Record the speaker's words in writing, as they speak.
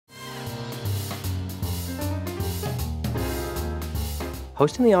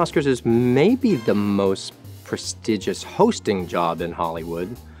Hosting the Oscars is maybe the most prestigious hosting job in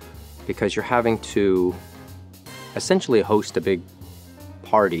Hollywood because you're having to essentially host a big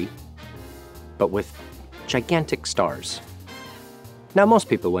party, but with gigantic stars. Now, most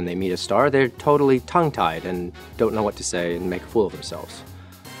people, when they meet a star, they're totally tongue-tied and don't know what to say and make a fool of themselves.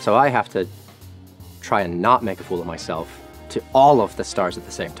 So I have to try and not make a fool of myself to all of the stars at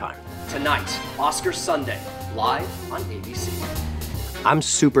the same time. Tonight, Oscar Sunday, live on ABC. I'm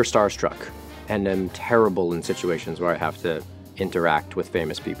super starstruck and am terrible in situations where I have to interact with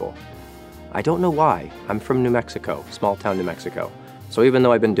famous people. I don't know why. I'm from New Mexico, small town New Mexico. So even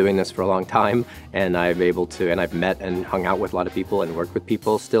though I've been doing this for a long time and I've met and hung out with a lot of people and worked with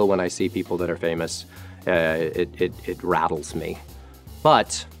people, still when I see people that are famous, it rattles me.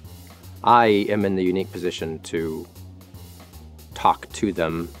 But I am in the unique position to talk to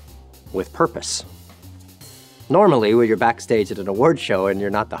them with purpose. Normally, when you're backstage at an award show and you're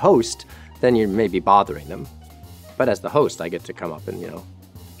not the host, then you may be bothering them. But as the host, I get to come up and,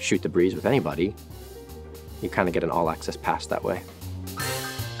 shoot the breeze with anybody. You kind of get an all-access pass that way.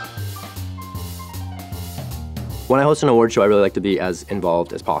 When I host an award show, I really like to be as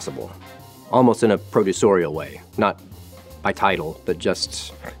involved as possible, almost in a producerial way, not by title, but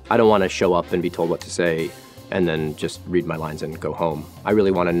just, I don't want to show up and be told what to say and then just read my lines and go home. I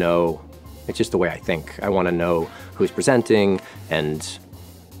really want to know. It's just the way I think. I want to know who's presenting and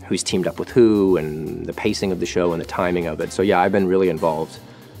who's teamed up with who and the pacing of the show and the timing of it. So yeah, I've been really involved.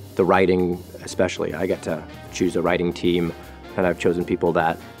 The writing especially. I get to choose a writing team, and I've chosen people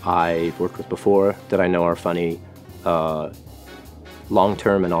that I've worked with before that I know are funny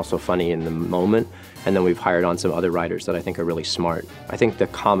long-term and also funny in the moment. And then we've hired on some other writers that I think are really smart. I think the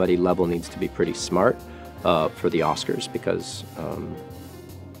comedy level needs to be pretty smart for the Oscars because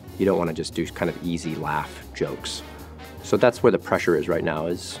you don't want to just do kind of easy laugh jokes. So that's where the pressure is right now,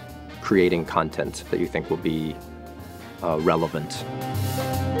 is creating content that you think will be relevant.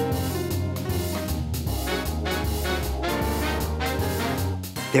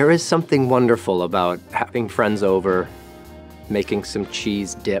 There is something wonderful about having friends over, making some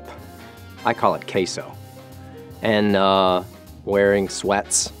cheese dip. I call it queso. And wearing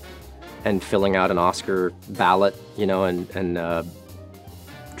sweats and filling out an Oscar ballot, and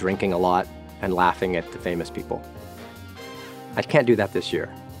drinking a lot and laughing at the famous people. I can't do that this year.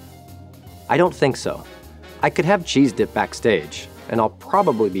 I don't think so. I could have cheese dip backstage, and I'll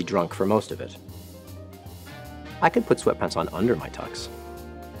probably be drunk for most of it. I could put sweatpants on under my tux.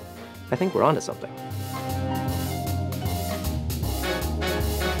 I think we're onto something.